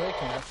far away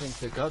can that thing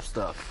pick up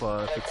stuff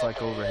if it's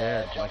like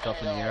overhead, like up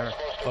in the air?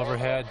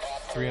 Overhead,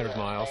 300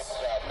 miles.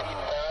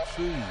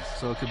 Jeez.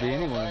 So it could be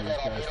any one of these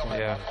guys.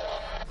 Yeah.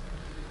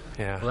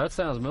 Yeah. Well, that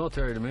sounds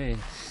military to me.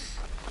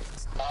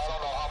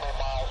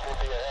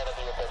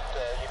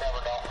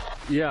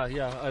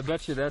 Yeah, I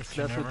bet you that's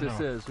what this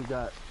is. We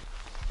got.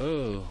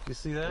 Oh. You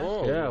see that?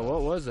 Whoa. Yeah,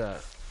 what was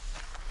that?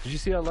 Did you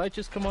see that light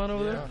just come on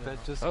over there?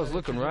 I was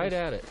looking right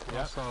at it.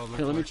 Yeah.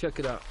 Here, let me check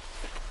it out.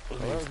 Oh,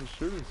 that was a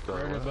shooting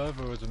star. Right above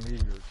it was a meteor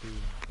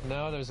too.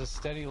 No, there's a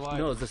steady light.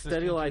 No, it's a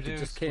steady light that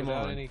just came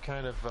without on. Any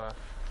kind of.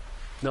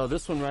 No,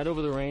 this one right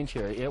over the range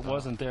here. It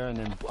wasn't there, and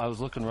then I was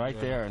looking right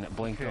there, and it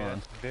blinked on.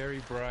 That's very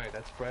bright.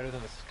 That's brighter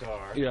than a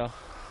star. Yeah.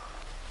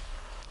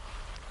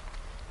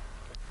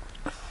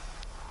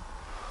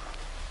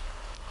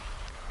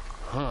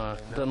 Huh?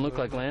 Doesn't look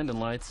like landing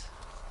lights.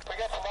 We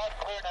got the light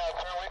clear now,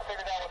 sir. We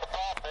figured out what the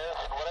problem is,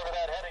 and whatever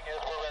that heading is,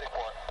 we're ready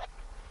for it.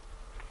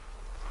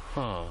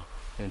 Huh.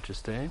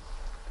 Interesting.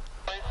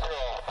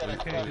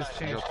 Okay, just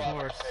changed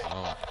course.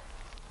 Oh.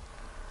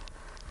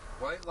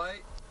 White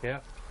light? Yeah.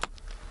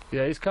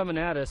 Yeah, he's coming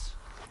at us.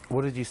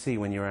 What did you see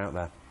when you were out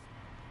there?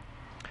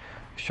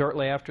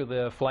 Shortly after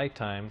the flight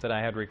time that I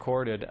had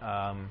recorded,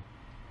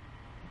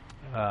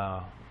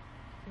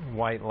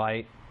 white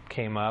light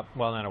came up.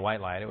 Well, not a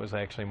white light, it was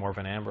actually more of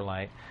an amber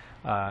light.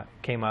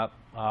 Came up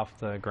off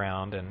the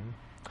ground and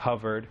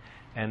hovered,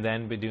 and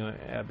then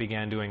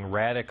began doing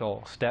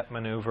radical step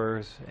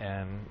maneuvers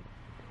and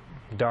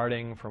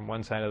darting from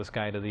one side of the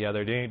sky to the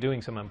other,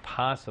 doing some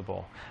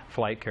impossible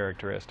flight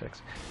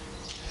characteristics.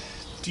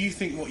 Do you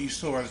think what you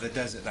saw over the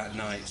desert that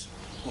night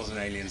was an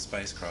alien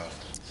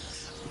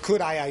spacecraft?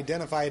 Could I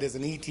identify it as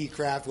an ET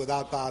craft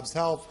without Bob's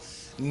help?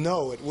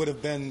 No, it would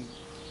have been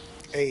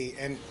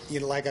and you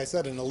know, like I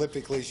said, an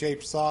elliptically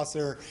shaped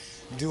saucer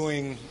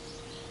doing,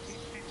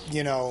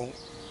 you know,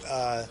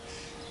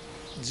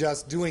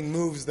 just doing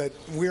moves that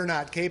we're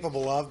not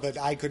capable of, but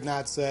I could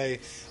not say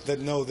that,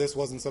 no, this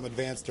wasn't some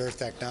advanced Earth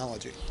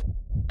technology.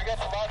 We got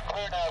the launch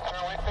clear now, sir.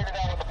 We figured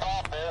out what the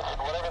problem is,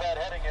 and whatever that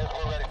heading is,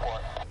 we're ready for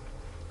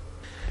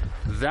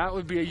it. That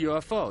would be a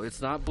UFO.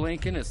 It's not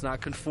blinking, it's not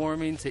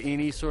conforming to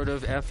any sort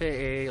of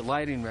FAA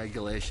lighting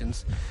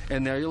regulations,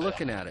 and there you're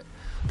looking at it.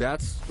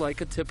 That's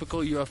like a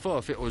typical UFO.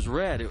 If it was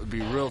red, it would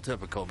be real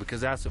typical,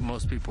 because that's what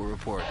most people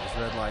report,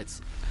 is red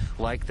lights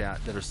like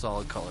that are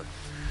solid colored.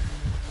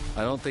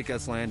 I don't think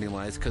that's landing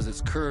lights, because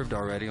it's curved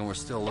already and we're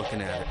still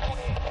looking at it.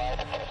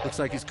 Looks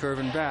like he's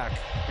curving back.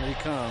 Here he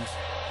comes.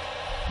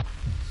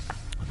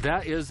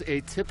 That is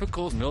a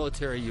typical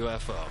military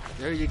UFO.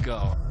 There you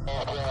go.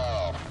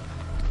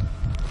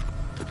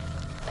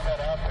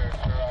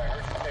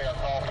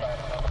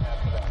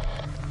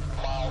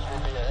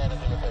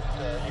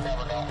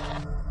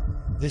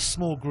 This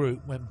small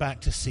group went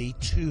back to see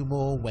 2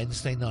 more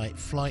Wednesday night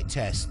flight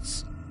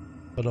tests,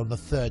 but on the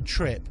 3rd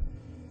trip,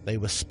 they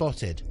were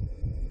spotted,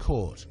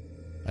 caught,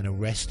 and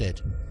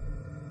arrested.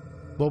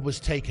 Bob was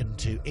taken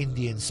to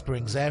Indian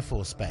Springs Air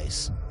Force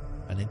Base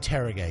and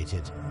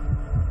interrogated.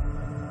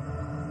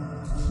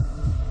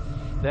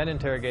 That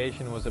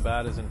interrogation was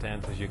about as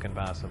intense as you can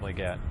possibly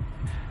get,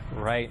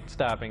 right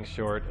stopping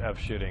short of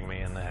shooting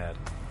me in the head.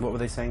 What were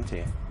they saying to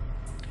you?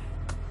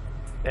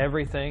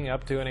 Everything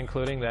up to and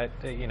including that,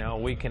 you know,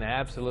 we can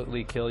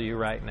absolutely kill you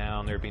right now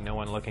and there'd be no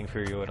one looking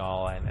for you at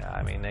all. And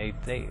I mean,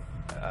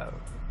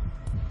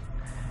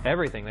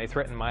 everything. They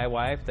threatened my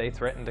wife. They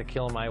threatened to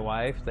kill my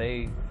wife.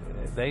 They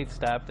said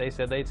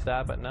they'd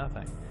stop at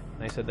nothing.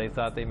 They said they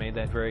thought they made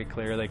that very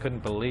clear. They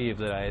couldn't believe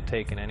that I had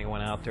taken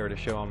anyone out there to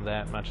show them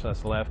that, much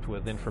less left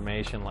with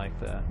information like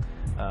the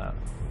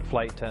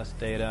flight test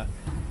data,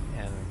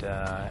 and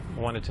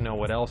wanted to know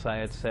what else I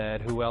had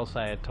said, who else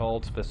I had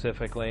told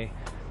specifically.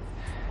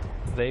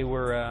 They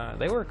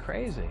were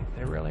crazy.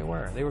 They really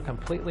were. They were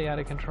completely out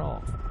of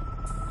control.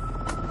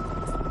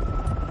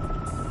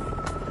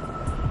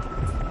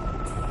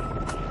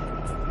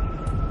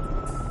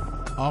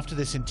 After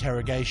this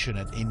interrogation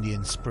at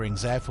Indian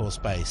Springs Air Force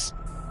Base,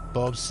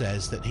 Bob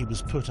says that he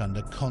was put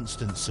under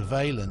constant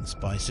surveillance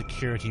by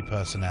security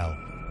personnel.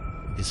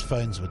 His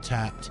phones were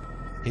tapped,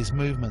 his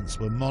movements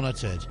were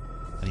monitored,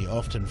 and he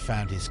often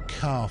found his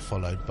car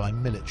followed by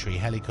military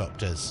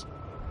helicopters.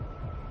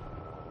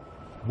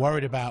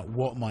 Worried about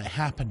what might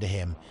happen to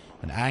him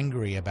and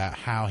angry about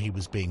how he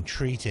was being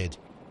treated,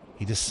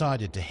 he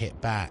decided to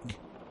hit back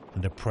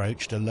and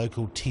approached a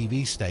local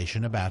TV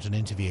station about an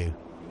interview.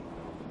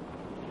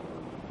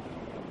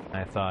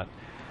 I thought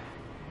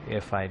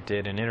if I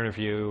did an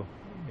interview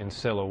in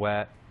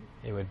silhouette,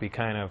 it would be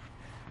kind of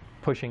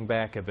pushing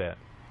back a bit,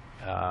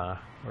 or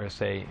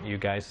say, you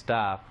guys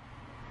stop,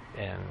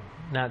 and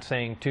not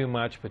saying too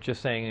much, but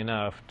just saying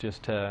enough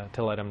just to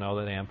let them know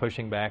that I am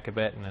pushing back a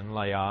bit and then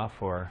lay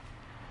off, or,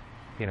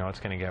 you know, it's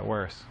going to get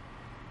worse.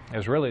 It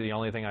was really the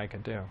only thing I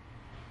could do.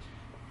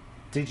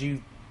 Did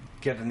you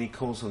get any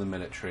calls from the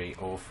military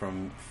or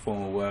from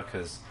former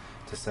workers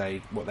to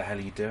say, what the hell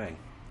are you doing?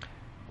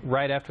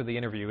 Right after the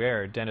interview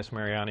aired, Dennis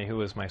Mariani, who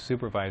was my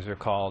supervisor,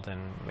 called, and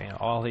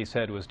all he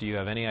said was, "Do you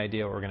have any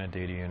idea what we're going to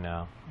do to you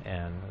now?"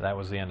 And that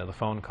was the end of the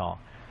phone call.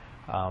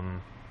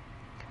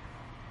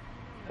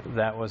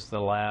 That was the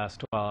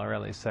last, well,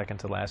 really second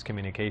to last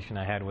communication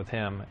I had with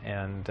him.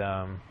 And,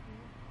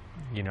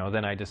 you know,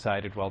 then I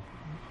decided, well,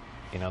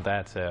 you know,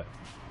 that's it.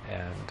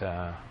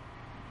 And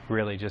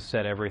really just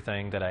said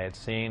everything that I had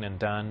seen and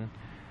done,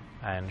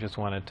 and just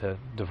wanted to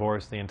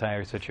divorce the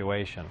entire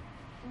situation.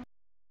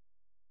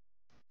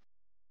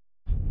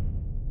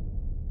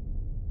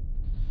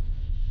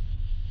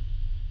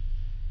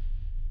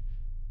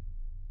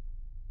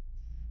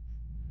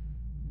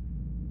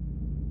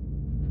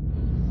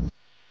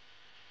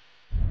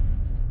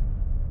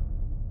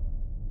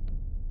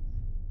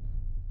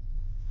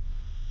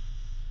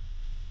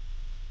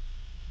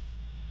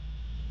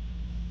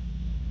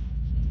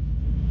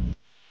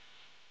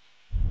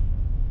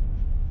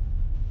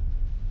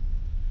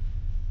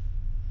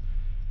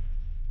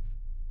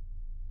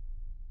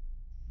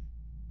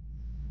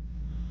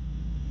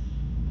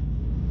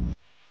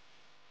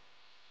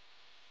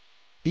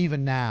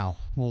 Even now,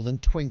 more than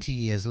 20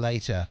 years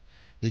later,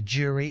 the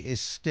jury is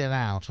still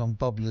out on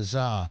Bob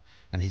Lazar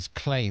and his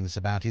claims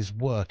about his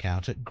work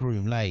out at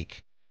Groom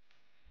Lake.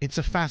 It's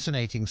a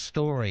fascinating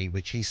story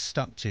which he's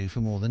stuck to for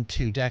more than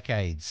 2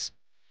 decades.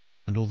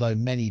 And although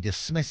many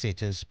dismiss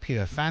it as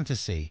pure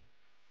fantasy,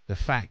 the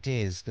fact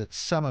is that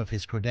some of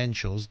his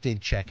credentials did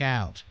check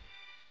out.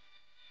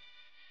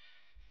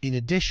 In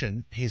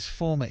addition, his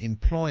former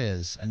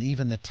employers and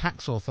even the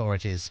tax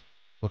authorities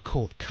were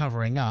caught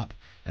covering up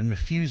and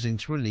refusing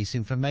to release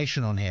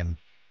information on him.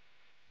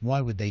 Why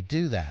would they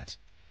do that,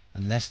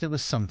 unless there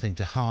was something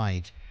to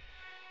hide?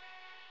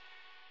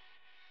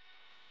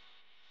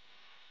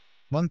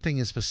 One thing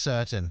is for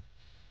certain,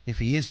 if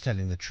he is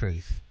telling the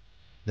truth,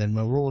 then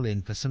we're all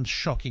in for some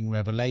shocking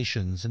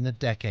revelations in the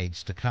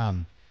decades to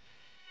come.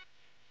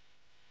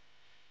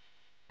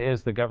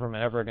 Is the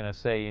government ever going to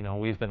say, you know,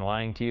 we've been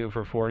lying to you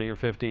for 40 or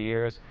 50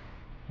 years?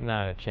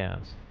 Not a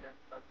chance.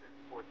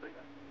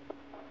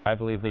 I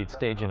believe they'd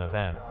stage an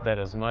event that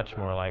is much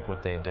more like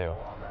what they do.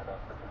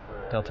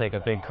 They'll take a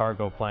big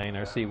cargo plane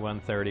or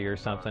C-130 or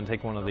something,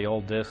 take one of the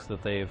old discs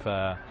that they've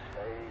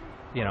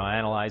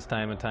analyzed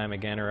time and time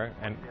again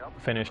and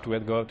finished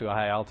with, go up to a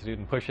high altitude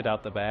and push it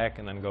out the back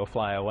and then go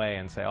fly away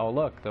and say, oh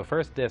look, the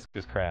first disc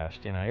is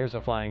crashed. Here's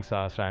a flying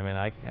saucer. I mean,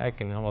 I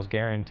can almost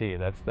guarantee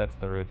that's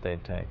the route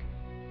they'd take.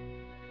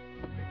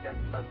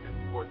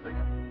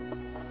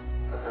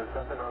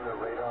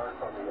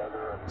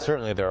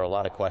 Certainly there are a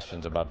lot of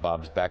questions about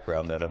Bob's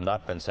background that have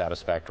not been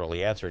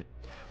satisfactorily answered.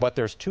 But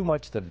there's too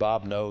much that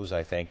Bob knows,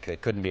 I think,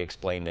 that couldn't be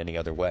explained any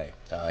other way.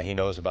 He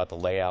knows about the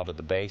layout of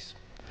the base.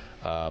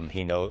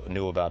 He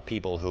knew about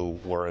people who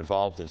were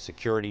involved in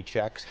security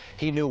checks.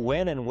 He knew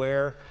when and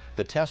where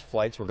the test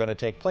flights were going to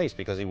take place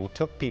because he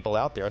took people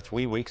out there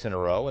 3 weeks in a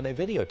row and they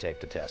videotaped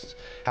the tests.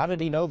 How did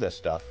he know this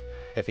stuff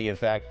if he, in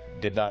fact,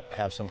 did not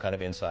have some kind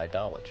of inside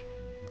knowledge?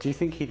 Do you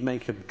think he'd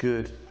make a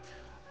good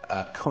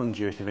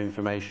conduit of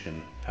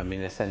information? I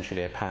mean,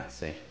 essentially a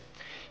patsy.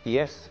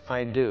 Yes,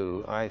 I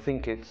do. I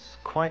think it's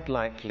quite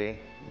likely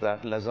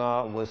that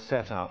Lazar was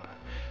set up,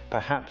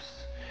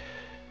 perhaps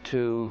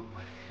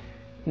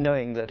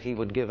knowing that he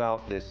would give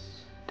out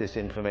this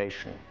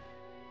information.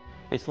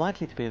 It's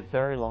likely to be a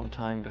very long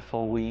time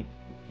before we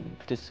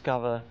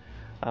discover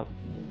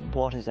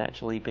what is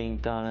actually being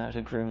done out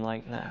of Groom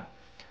Lake now.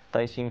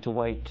 They seem to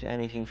wait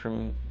anything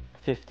from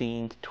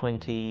 15 to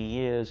 20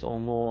 years or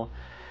more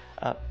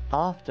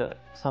after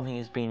something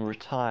has been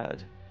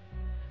retired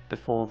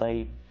before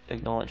they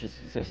acknowledge its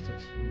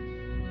existence.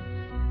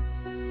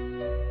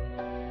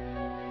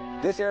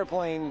 This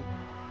airplane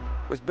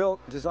was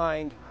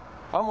designed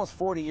almost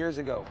 40 years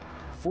ago.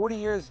 40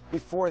 years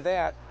before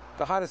that,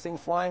 the hottest thing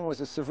flying was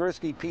a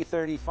Seversky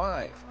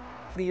P-35.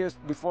 40 years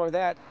before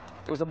that,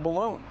 it was a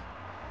balloon.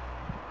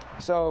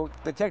 So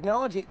the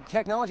technology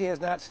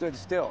has not stood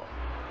still.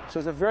 So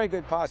it's a very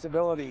good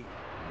possibility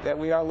that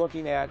we are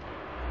looking at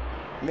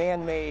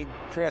man-made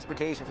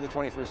transportation for the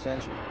 21st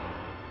century.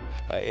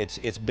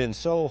 It's been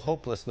so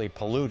hopelessly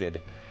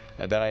polluted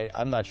that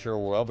I'm not sure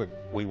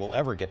we will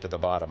ever get to the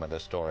bottom of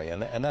this story,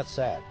 and that's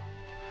sad.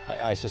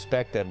 I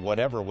suspect that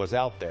whatever was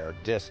out there,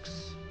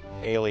 discs,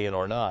 alien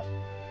or not,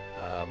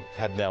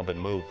 have now been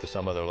moved to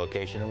some other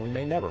location, and we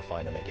may never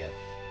find them again.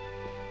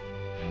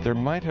 There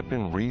might have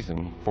been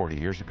reason 40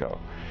 years ago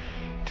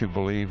to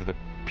believe that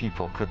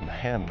people couldn't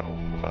handle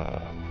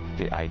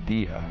the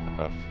idea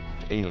of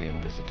alien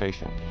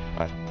visitation.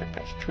 I don't think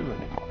that's true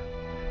anymore.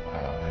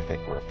 I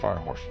think we're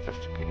far more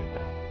sophisticated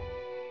now.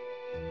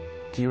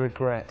 Do you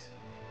regret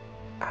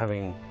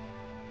having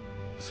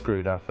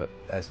screwed up at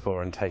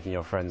S4 and taking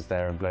your friends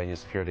there and blowing your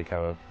security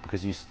cover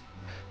because you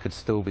could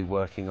still be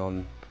working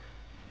on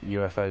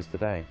UFOs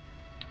today?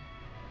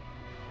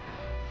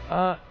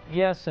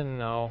 Yes and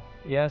no.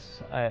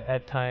 Yes,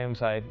 at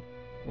times I'd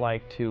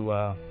like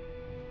to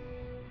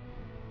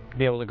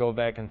be able to go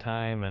back in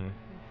time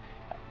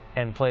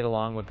and played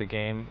along with the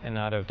game and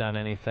not have done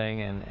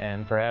anything,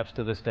 and perhaps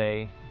to this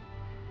day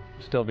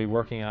still be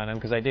working on them,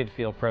 because I did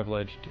feel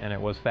privileged and it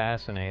was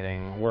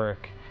fascinating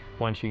work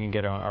once you can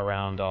get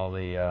around all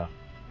the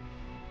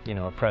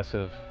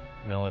oppressive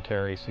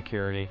military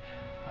security,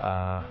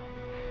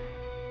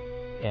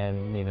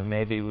 and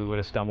maybe we would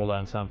have stumbled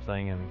on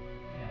something, and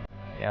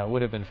yeah, it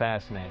would have been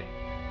fascinating.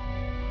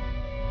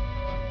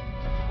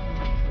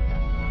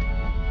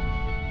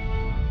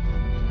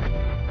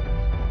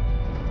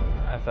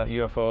 I thought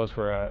UFOs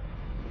were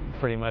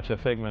pretty much a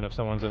figment of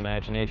someone's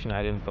imagination.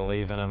 I didn't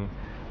believe in them.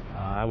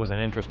 I wasn't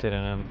interested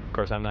in them. Of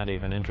course, I'm not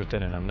even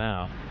interested in them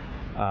now.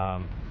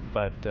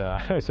 But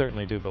I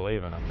certainly do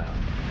believe in them now.